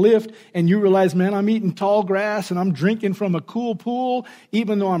just get a lift and you realize, man, I'm eating tall grass and I'm drinking from a cool pool,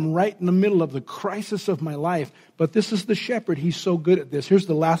 even though I'm right in the middle of the crisis of my life. But this is the shepherd. He's so good at this. Here's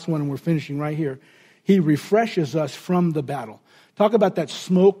the last one, and we're finishing right here. He refreshes us from the battle. Talk about that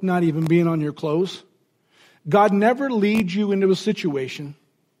smoke not even being on your clothes. God never leads you into a situation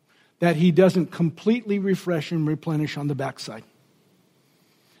that he doesn't completely refresh and replenish on the backside.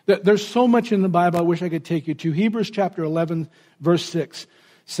 There's so much in the Bible I wish I could take you to. Hebrews chapter 11, verse 6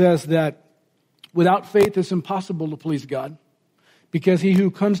 says that without faith it's impossible to please God, because he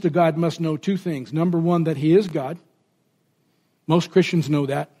who comes to God must know two things. Number one, that he is God. Most Christians know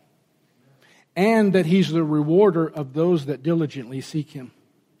that. And that he's the rewarder of those that diligently seek him.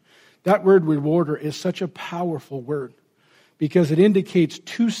 That word rewarder is such a powerful word, because it indicates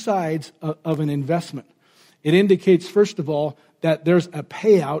two sides of an investment. It indicates, first of all, that there's a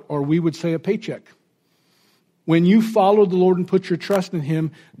payout, or we would say a paycheck. When you follow the Lord and put your trust in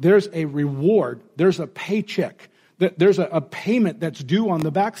him, there's a reward. There's a paycheck. There's a payment that's due on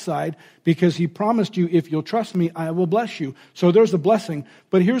the backside, because he promised you, if you'll trust me, I will bless you. So there's a blessing.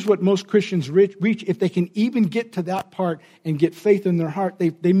 But here's what most Christians reach. If they can even get to that part and get faith in their heart,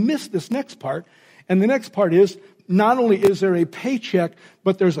 they miss this next part. And the next part is, not only is there a paycheck,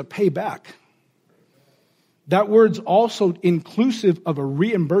 but there's a payback. That word's also inclusive of a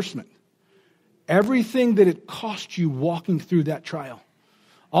reimbursement. Everything that it cost you walking through that trial.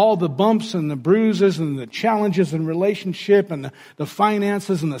 All the bumps and the bruises and the challenges in relationship and the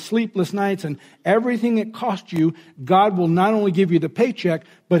finances and the sleepless nights and everything it cost you, God will not only give you the paycheck,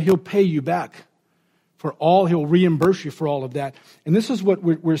 but he'll pay you back. He'll reimburse you for all of that. And this is what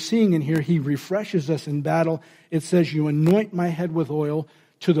we're seeing in here. He refreshes us in battle. It says, you anoint my head with oil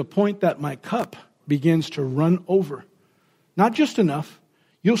to the point that my cup begins to run over. Not just enough.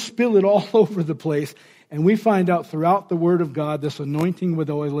 You'll spill it all over the place. And we find out throughout the Word of God, this anointing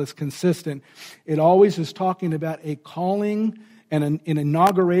with oil is consistent. It always is talking about a calling and an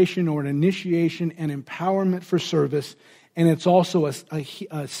inauguration or an initiation and empowerment for service. And it's also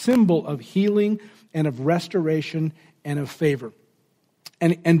a symbol of healing and of restoration and of favor.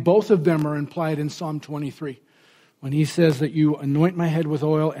 And both of them are implied in Psalm 23. When he says that you anoint my head with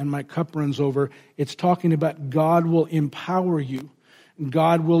oil and my cup runs over, it's talking about God will empower you.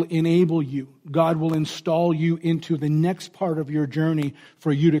 God will enable you. God will install you into the next part of your journey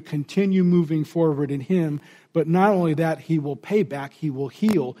for you to continue moving forward in him. But not only that, he will pay back, he will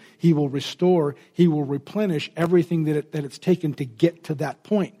heal, he will restore, he will replenish everything that it's taken to get to that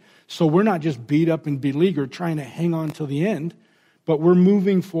point. So we're not just beat up and beleaguered trying to hang on till the end, but we're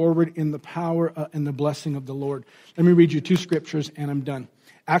moving forward in the power and the blessing of the Lord. Let me read you two scriptures and I'm done.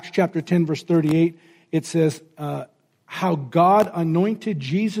 Acts chapter 10, verse 38, it says, how God anointed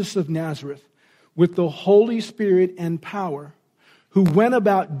Jesus of Nazareth with the Holy Spirit and power, who went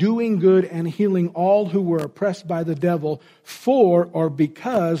about doing good and healing all who were oppressed by the devil,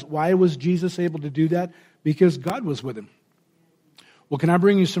 because, why was Jesus able to do that? Because God was with him. Well, can I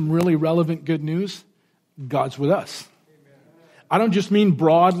bring you some really relevant good news? God's with us. I don't just mean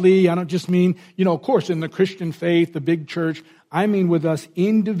broadly. I don't just mean, of course, in the Christian faith, the big church. I mean with us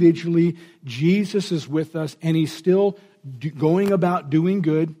individually. Jesus is with us, and he's still going about doing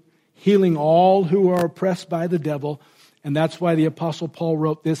good, healing all who are oppressed by the devil. And that's why the Apostle Paul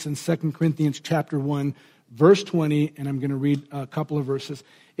wrote this in 2 Corinthians chapter 1, verse 20, and I'm going to read a couple of verses.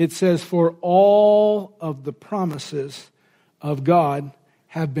 It says, for all of the promises of God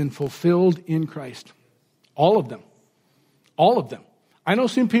have been fulfilled in Christ. All of them. All of them. I know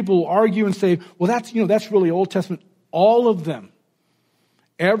some people will argue and say, well, that's really Old Testament. All of them.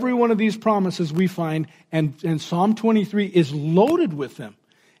 Every one of these promises we find, and Psalm 23 is loaded with them.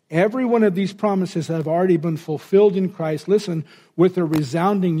 Every one of these promises have already been fulfilled in Christ. Listen, with a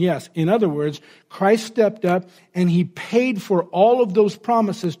resounding yes. In other words, Christ stepped up and he paid for all of those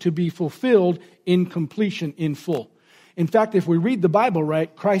promises to be fulfilled in completion, in full. In fact, if we read the Bible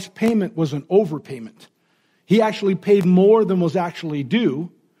right, Christ's payment was an overpayment. He actually paid more than was actually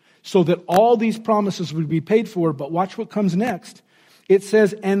due so that all these promises would be paid for. But watch what comes next. It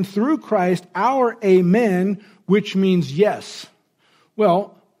says, and through Christ, our amen, which means yes.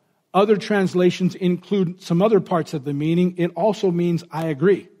 Well, other translations include some other parts of the meaning. It also means I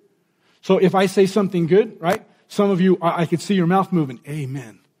agree. So if I say something good, right? Some of you, I could see your mouth moving.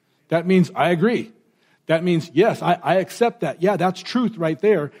 Amen. That means I agree. That means, yes, I accept that. Yeah, that's truth right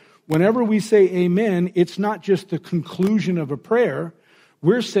there. Whenever we say amen, it's not just the conclusion of a prayer.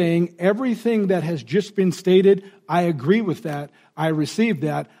 We're saying everything that has just been stated, I agree with that. I receive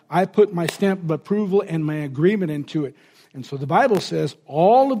that. I put my stamp of approval and my agreement into it. And so the Bible says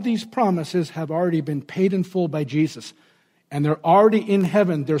all of these promises have already been paid in full by Jesus. And they're already in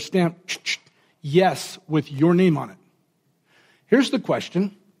heaven. They're stamped yes with your name on it. Here's the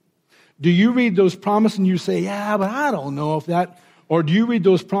question. Do you read those promises and you say, yeah, but I don't know if that, or do you read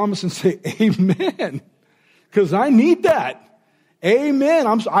those promises and say, amen, because I need that. Amen.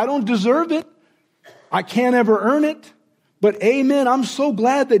 I don't deserve it. I can't ever earn it. But amen, I'm so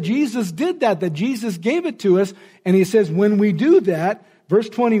glad that Jesus did that Jesus gave it to us. And he says, when we do that, verse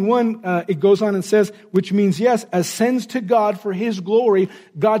 21, it goes on and says, which means, yes, ascends to God for his glory.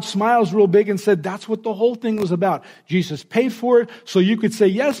 God smiles real big and said, that's what the whole thing was about. Jesus paid for it, so you could say,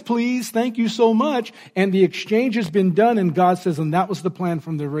 yes, please, thank you so much. And the exchange has been done, and God says, and that was the plan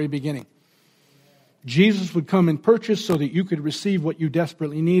from the very beginning. Jesus would come and purchase so that you could receive what you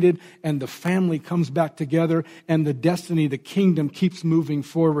desperately needed, and the family comes back together, and the destiny, the kingdom keeps moving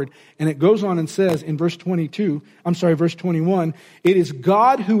forward. And it goes on and says in verse 21, it is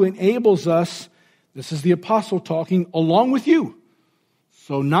God who enables us, this is the apostle talking, along with you.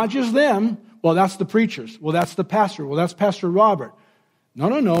 So not just them, well, that's the preachers, well, that's the pastor, well, that's Pastor Robert.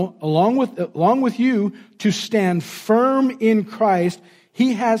 No, along with you to stand firm in Christ,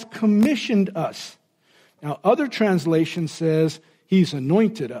 he has commissioned us. Now, other translation says he's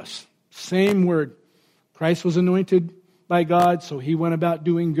anointed us. Same word. Christ was anointed by God, so he went about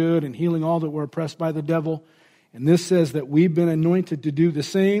doing good and healing all that were oppressed by the devil. And this says that we've been anointed to do the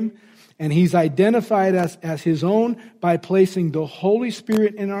same. And he's identified us as his own by placing the Holy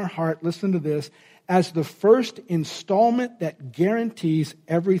Spirit in our heart, listen to this, as the first installment that guarantees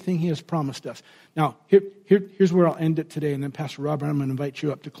everything he has promised us. Now, here's where I'll end it today, and then Pastor Robert, I'm going to invite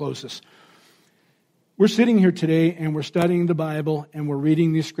you up to close this. We're sitting here today, and we're studying the Bible, and we're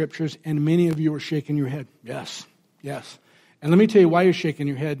reading these scriptures, and many of you are shaking your head. Yes. And let me tell you why you're shaking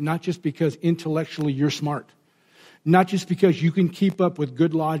your head, not just because intellectually you're smart, not just because you can keep up with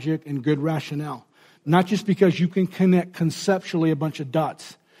good logic and good rationale, not just because you can connect conceptually a bunch of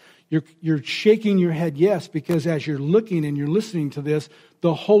dots. You're shaking your head, yes, because as you're looking and you're listening to this,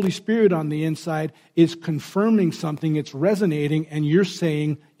 the Holy Spirit on the inside is confirming something, it's resonating, and you're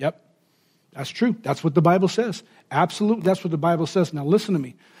saying, yep, that's true. That's what the Bible says. Absolutely, that's what the Bible says. Now listen to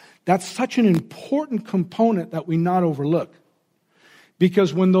me. That's such an important component that we not overlook.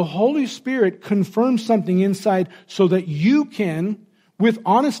 Because when the Holy Spirit confirms something inside so that you can, with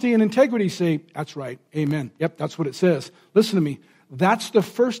honesty and integrity, say, that's right, amen. Yep, that's what it says. Listen to me. That's the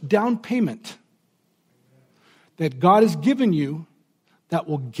first down payment that God has given you that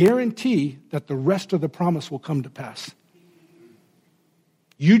will guarantee that the rest of the promise will come to pass.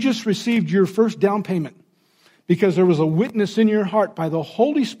 You just received your first down payment because there was a witness in your heart by the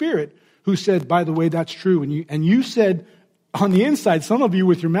Holy Spirit who said, by the way, that's true. And you said on the inside, some of you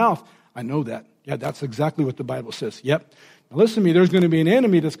with your mouth, I know that. Yeah, that's exactly what the Bible says. Yep. Now listen to me, there's going to be an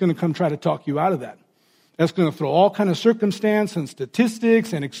enemy that's going to come try to talk you out of that. That's going to throw all kind of circumstance and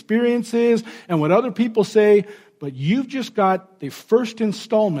statistics and experiences and what other people say. But you've just got the first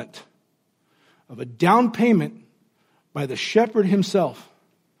installment of a down payment by the shepherd himself.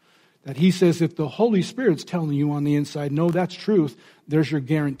 That he says, if the Holy Spirit's telling you on the inside, no, that's truth, there's your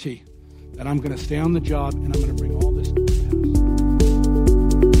guarantee that I'm going to stay on the job and I'm going to bring all this to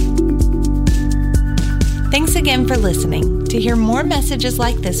pass. Thanks again for listening. To hear more messages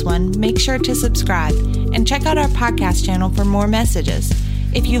like this one, make sure to subscribe and check out our podcast channel for more messages.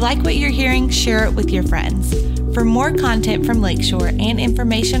 If you like what you're hearing, share it with your friends. For more content from Lakeshore and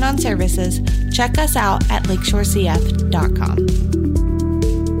information on services, check us out at lakeshorecf.com.